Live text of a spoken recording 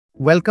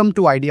Welcome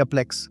to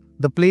IdeaPlex,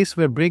 the place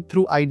where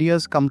breakthrough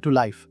ideas come to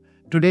life.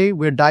 Today,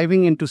 we're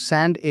diving into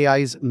Sand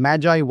AI's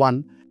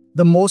MAGI-1,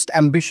 the most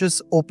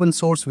ambitious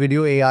open-source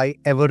video AI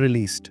ever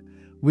released.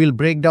 We'll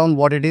break down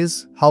what it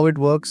is, how it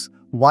works,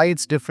 why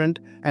it's different,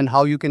 and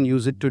how you can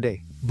use it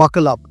today.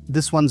 Buckle up,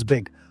 this one's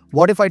big.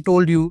 What if I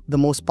told you the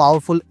most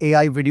powerful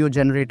AI video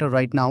generator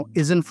right now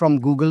isn't from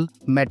Google,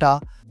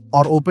 Meta,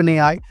 or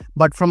OpenAI,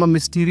 but from a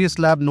mysterious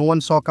lab no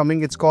one saw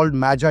coming? It's called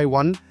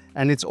MAGI-1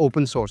 and it's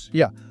open source.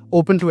 Yeah,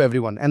 open to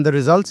everyone. And the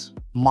results?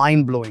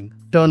 Mind-blowing.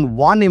 Turn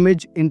one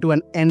image into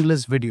an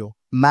endless video.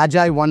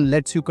 MAGI-1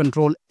 lets you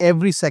control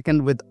every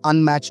second with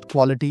unmatched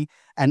quality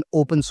and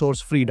open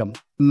source freedom.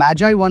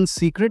 MAGI-1's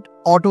secret?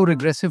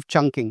 Autoregressive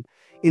chunking.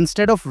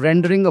 Instead of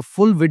rendering a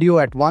full video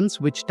at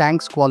once, which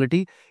tanks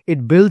quality,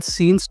 it builds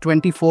scenes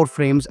 24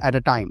 frames at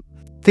a time.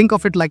 Think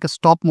of it like a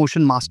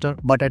stop-motion master,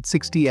 but at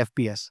 60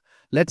 FPS.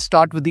 Let's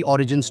start with the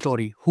origin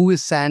story. Who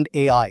is Sand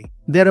AI?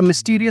 They're a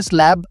mysterious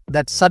lab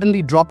that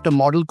suddenly dropped a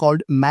model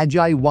called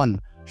MAGI-1,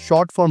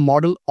 short for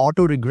Model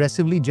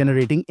Autoregressively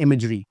Generating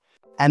Imagery.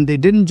 And they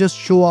didn't just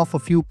show off a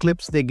few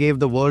clips, they gave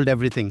the world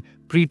everything.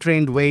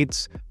 Pre-trained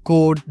weights,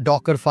 code,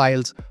 Docker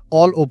files,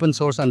 all open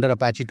source under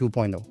Apache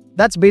 2.0.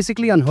 That's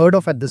basically unheard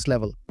of at this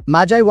level.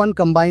 MAGI-1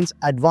 combines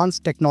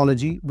advanced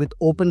technology with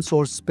open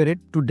source spirit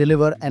to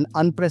deliver an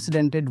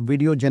unprecedented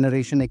video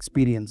generation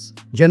experience.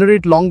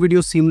 Generate long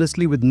videos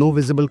seamlessly with no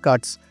visible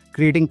cuts,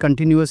 creating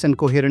continuous and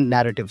coherent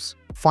narratives.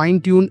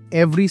 Fine-tune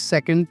every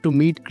second to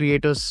meet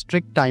creators'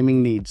 strict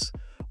timing needs.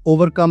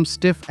 Overcome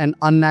stiff and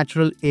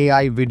unnatural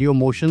AI video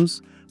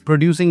motions,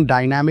 producing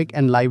dynamic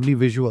and lively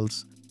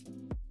visuals.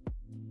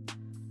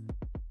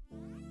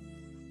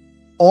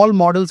 All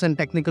models and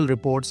technical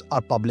reports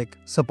are public,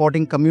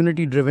 supporting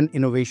community-driven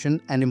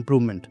innovation and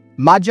improvement.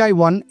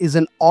 MAGI-1 is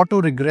an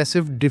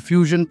autoregressive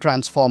diffusion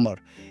transformer.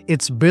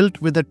 It's built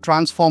with a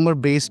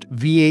transformer-based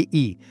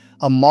VAE,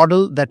 a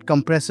model that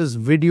compresses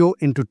video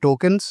into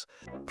tokens,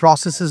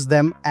 processes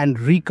them, and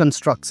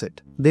reconstructs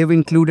it. They've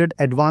included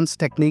advanced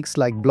techniques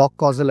like block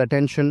causal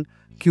attention,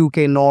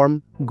 QK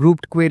norm,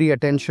 grouped query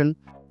attention,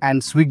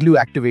 and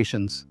Swiglu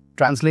activations.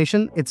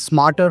 Translation: it's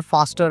smarter,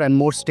 faster, and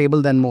more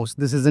stable than most.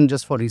 This isn't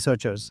just for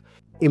researchers.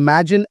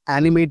 Imagine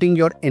animating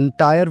your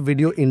entire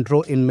video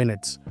intro in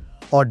minutes,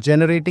 or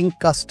generating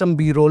custom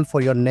B-roll for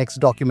your next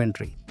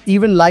documentary.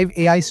 Even live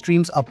AI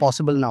streams are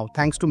possible now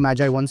thanks to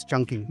MAGI-1's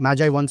chunking.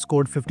 MAGI-1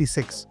 scored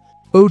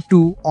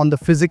 56.02 on the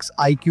Physics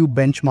IQ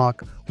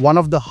benchmark, one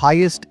of the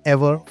highest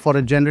ever for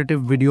a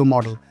generative video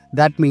model.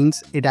 That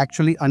means it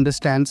actually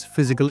understands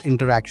physical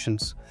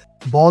interactions.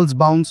 Balls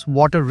bounce,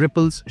 water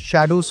ripples,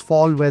 shadows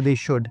fall where they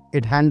should.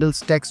 It handles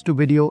text to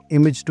video,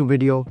 image to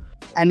video,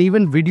 and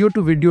even video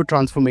to video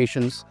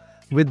transformations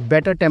with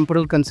better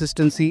temporal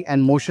consistency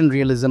and motion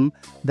realism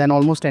than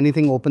almost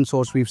anything open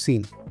source we've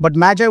seen. But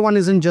MAGI-1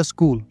 isn't just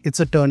cool,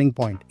 it's a turning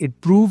point. It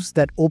proves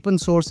that open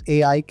source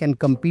AI can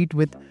compete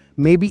with,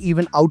 maybe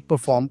even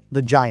outperform,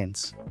 the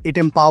giants. It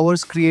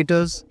empowers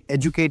creators,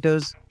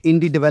 educators,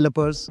 indie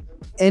developers,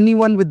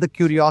 anyone with the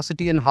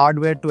curiosity and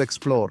hardware to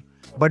explore.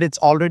 But it's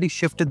already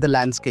shifted the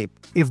landscape.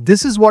 If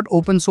this is what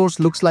open source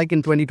looks like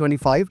in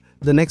 2025,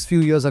 the next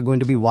few years are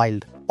going to be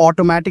wild.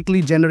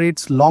 Automatically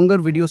generates longer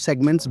video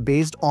segments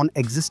based on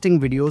existing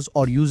videos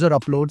or user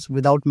uploads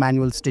without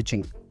manual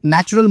stitching.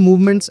 Natural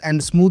movements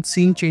and smooth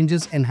scene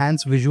changes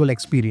enhance visual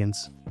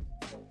experience.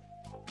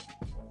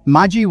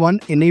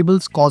 MAGI-1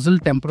 enables causal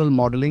temporal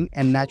modeling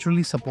and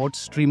naturally supports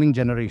streaming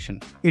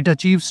generation. It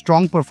achieves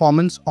strong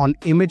performance on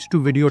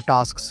image-to-video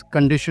tasks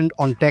conditioned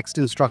on text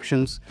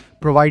instructions,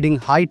 providing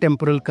high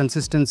temporal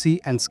consistency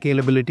and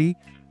scalability,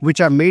 which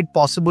are made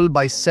possible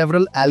by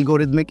several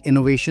algorithmic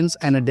innovations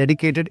and a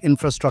dedicated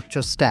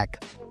infrastructure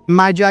stack.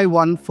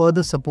 MAGI-1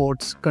 further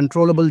supports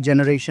controllable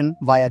generation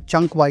via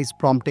chunk-wise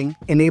prompting,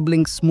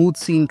 enabling smooth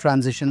scene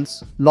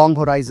transitions,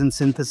 long-horizon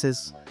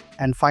synthesis,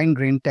 and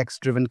fine-grained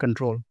text-driven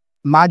control.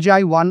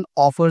 MAGI-1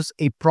 offers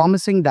a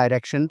promising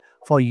direction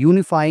for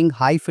unifying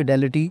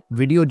high-fidelity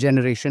video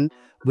generation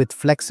with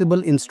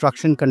flexible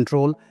instruction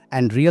control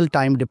and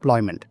real-time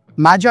deployment.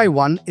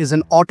 MAGI-1 is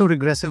an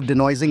autoregressive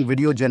denoising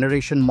video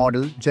generation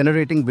model,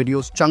 generating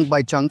videos chunk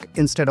by chunk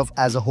instead of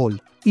as a whole.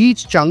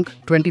 Each chunk,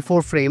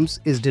 24 frames,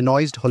 is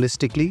denoised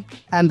holistically,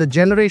 and the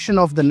generation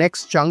of the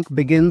next chunk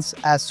begins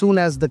as soon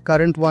as the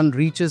current one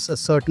reaches a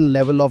certain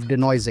level of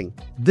denoising.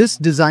 This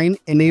design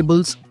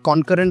enables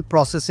concurrent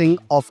processing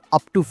of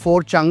up to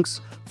 4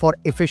 chunks for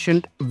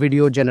efficient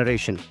video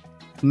generation.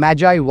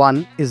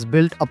 MAGI-1 is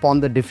built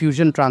upon the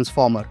diffusion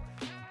transformer.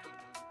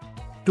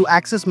 To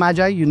access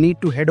MAGI, you need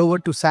to head over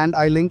to Sand.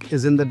 Link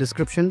is in the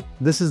description.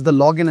 This is the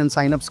login and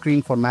sign up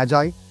screen for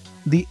MAGI,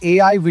 the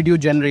AI video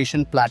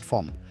generation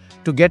platform.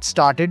 To get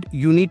started,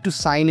 you need to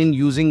sign in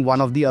using one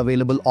of the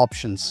available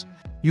options.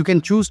 You can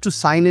choose to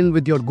sign in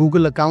with your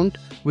Google account,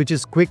 which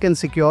is quick and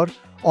secure,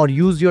 or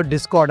use your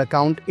Discord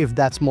account if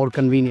that's more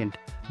convenient.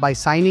 By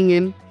signing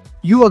in,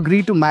 you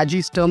agree to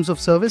MAGI's terms of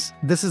service.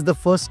 This is the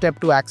first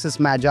step to access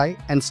MAGI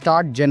and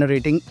start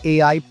generating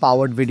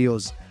AI-powered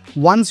videos.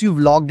 Once you've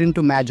logged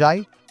into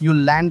MAGI, you'll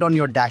land on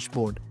your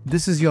dashboard.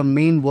 This is your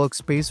main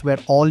workspace where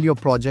all your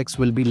projects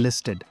will be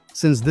listed.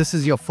 Since this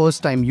is your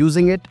first time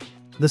using it,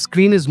 the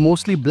screen is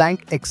mostly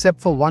blank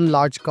except for one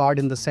large card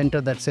in the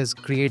center that says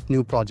Create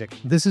New Project.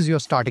 This is your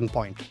starting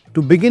point.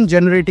 To begin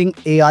generating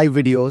AI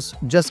videos,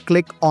 just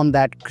click on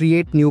that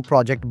Create New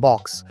Project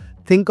box.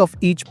 Think of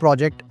each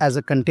project as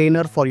a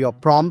container for your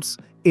prompts,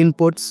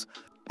 inputs,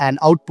 and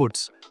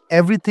outputs.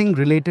 Everything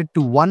related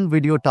to one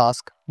video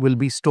task will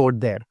be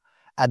stored there.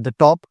 At the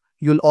top,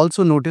 you'll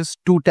also notice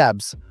two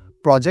tabs: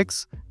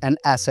 Projects and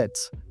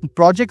Assets.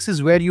 Projects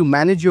is where you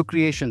manage your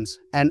creations,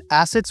 and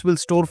Assets will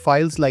store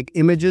files like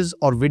images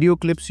or video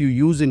clips you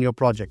use in your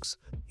projects.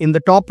 In the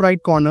top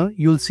right corner,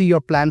 you'll see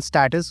your plan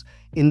status,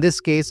 in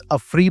this case a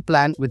free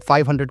plan with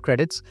 500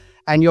 credits,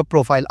 and your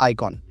profile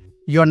icon.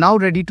 You're now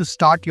ready to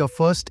start your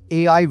first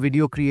AI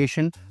video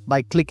creation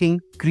by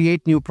clicking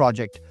Create New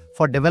Project.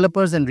 For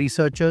developers and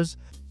researchers,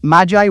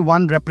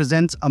 MAGI-1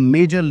 represents a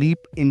major leap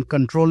in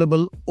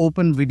controllable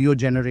open video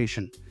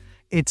generation.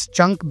 Its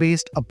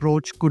chunk-based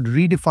approach could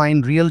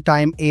redefine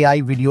real-time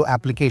AI video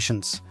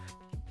applications.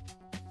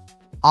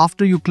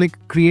 After you click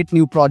Create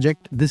New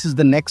Project, this is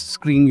the next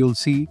screen you'll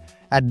see.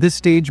 At this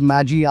stage,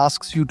 MAGI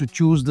asks you to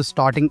choose the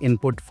starting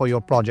input for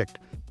your project.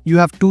 You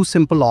have two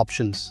simple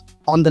options.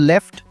 On the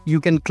left, you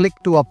can click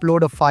to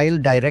upload a file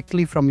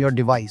directly from your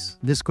device.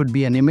 This could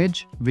be an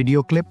image,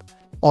 video clip,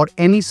 or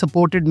any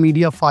supported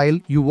media file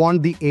you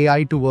want the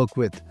AI to work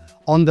with.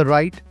 On the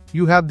right,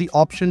 you have the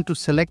option to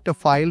select a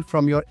file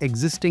from your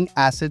existing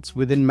assets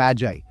within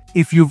MAGI.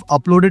 If you've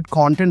uploaded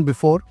content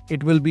before,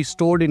 it will be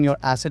stored in your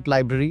asset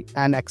library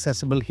and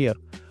accessible here.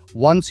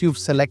 Once you've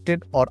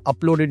selected or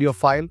uploaded your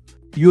file,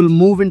 you'll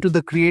move into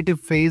the creative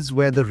phase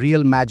where the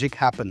real magic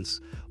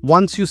happens.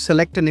 Once you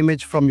select an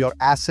image from your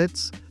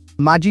assets,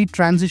 MAGI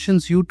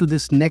transitions you to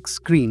this next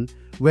screen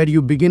where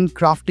you begin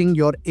crafting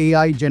your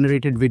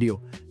AI-generated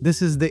video.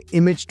 This is the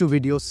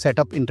image-to-video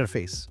setup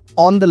interface.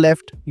 On the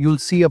left, you'll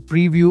see a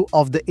preview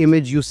of the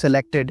image you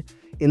selected,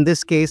 in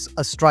this case,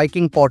 a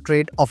striking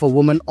portrait of a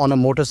woman on a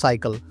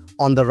motorcycle.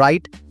 On the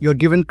right, you're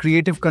given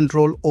creative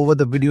control over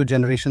the video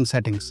generation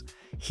settings.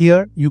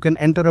 Here, you can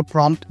enter a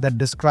prompt that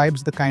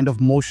describes the kind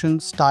of motion,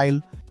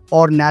 style,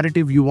 or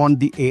narrative you want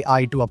the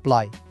AI to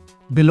apply.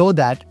 Below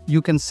that,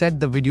 you can set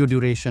the video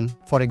duration,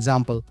 for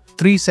example,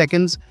 3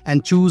 seconds,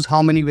 and choose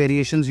how many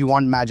variations you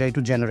want MAGI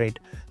to generate.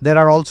 There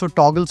are also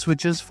toggle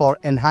switches for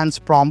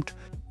enhanced prompt,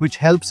 which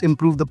helps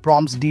improve the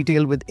prompt's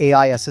detail with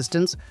AI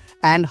assistance,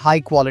 and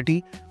high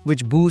quality,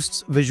 which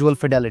boosts visual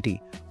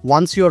fidelity.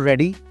 Once you're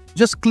ready,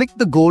 just click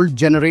the gold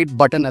Generate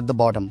button at the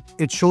bottom.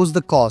 It shows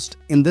the cost,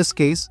 in this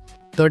case,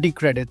 30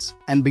 credits,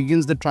 and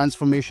begins the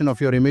transformation of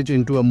your image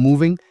into a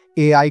moving,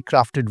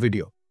 AI-crafted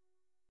video.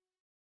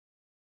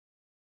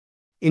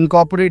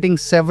 Incorporating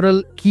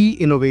several key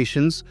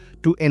innovations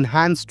to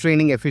enhance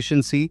training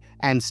efficiency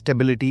and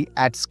stability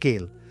at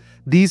scale.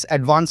 These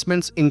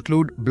advancements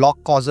include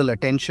block causal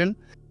attention,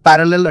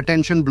 parallel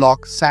attention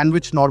block,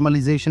 sandwich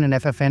normalization in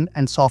FFN,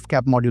 and soft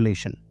cap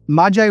modulation.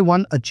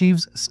 MAGI-1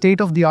 achieves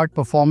state-of-the-art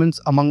performance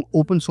among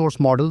open-source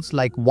models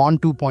like WAN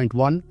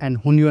 2.1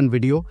 and Hunyuan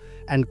Video,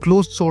 and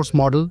closed-source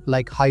model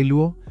like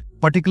Hailuo,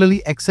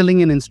 particularly excelling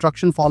in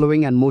instruction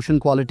following and motion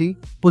quality,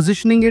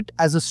 positioning it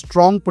as a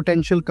strong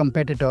potential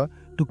competitor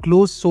to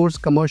closed-source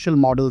commercial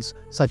models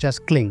such as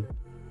Kling.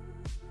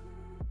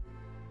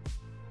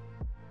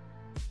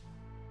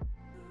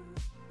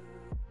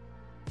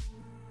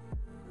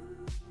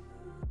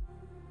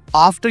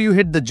 After you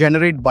hit the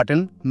Generate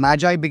button,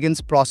 MAGI begins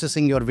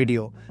processing your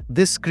video.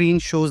 This screen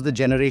shows the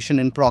generation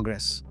in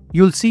progress.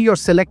 You'll see your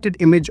selected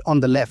image on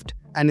the left,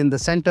 and in the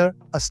center,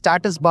 a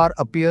status bar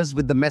appears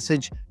with the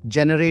message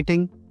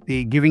Generating,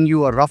 giving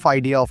you a rough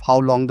idea of how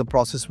long the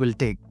process will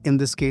take, in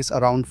this case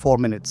around 4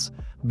 minutes.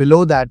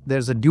 Below that,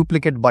 there's a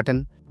duplicate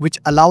button, which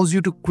allows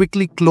you to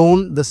quickly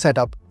clone the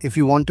setup if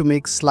you want to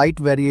make slight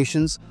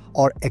variations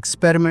or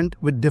experiment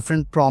with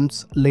different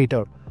prompts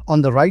later.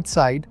 On the right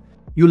side,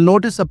 you'll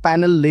notice a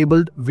panel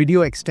labeled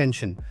Video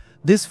Extension.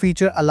 This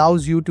feature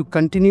allows you to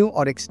continue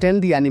or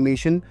extend the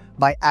animation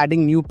by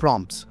adding new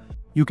prompts.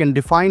 You can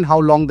define how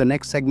long the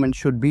next segment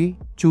should be,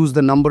 choose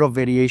the number of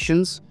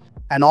variations,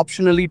 and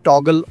optionally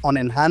toggle on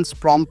enhanced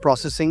prompt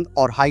processing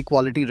or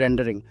high-quality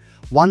rendering.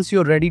 Once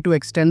you're ready to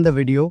extend the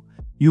video,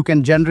 you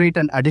can generate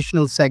an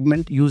additional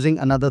segment using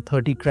another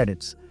 30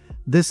 credits.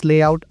 This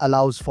layout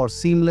allows for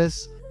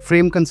seamless,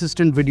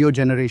 frame-consistent video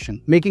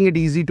generation, making it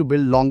easy to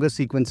build longer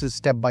sequences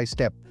step by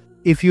step.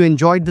 If you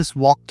enjoyed this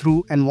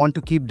walkthrough and want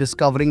to keep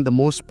discovering the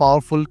most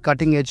powerful,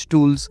 cutting-edge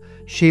tools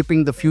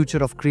shaping the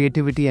future of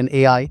creativity and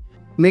AI,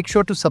 make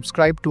sure to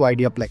subscribe to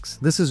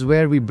IdeaPlex. This is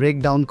where we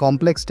break down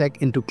complex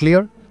tech into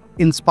clear,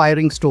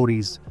 inspiring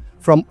stories.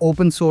 From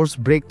open-source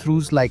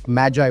breakthroughs like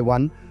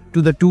MAGI-1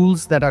 to the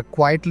tools that are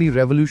quietly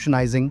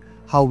revolutionizing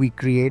how we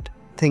create,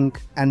 think,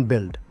 and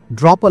build.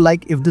 Drop a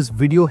like if this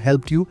video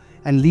helped you,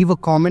 and leave a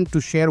comment to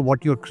share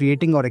what you're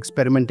creating or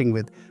experimenting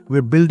with.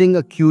 We're building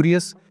a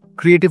curious,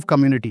 creative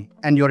community,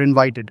 and you're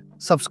invited.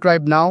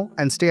 Subscribe now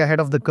and stay ahead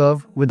of the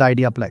curve with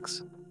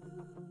IdeaPlex.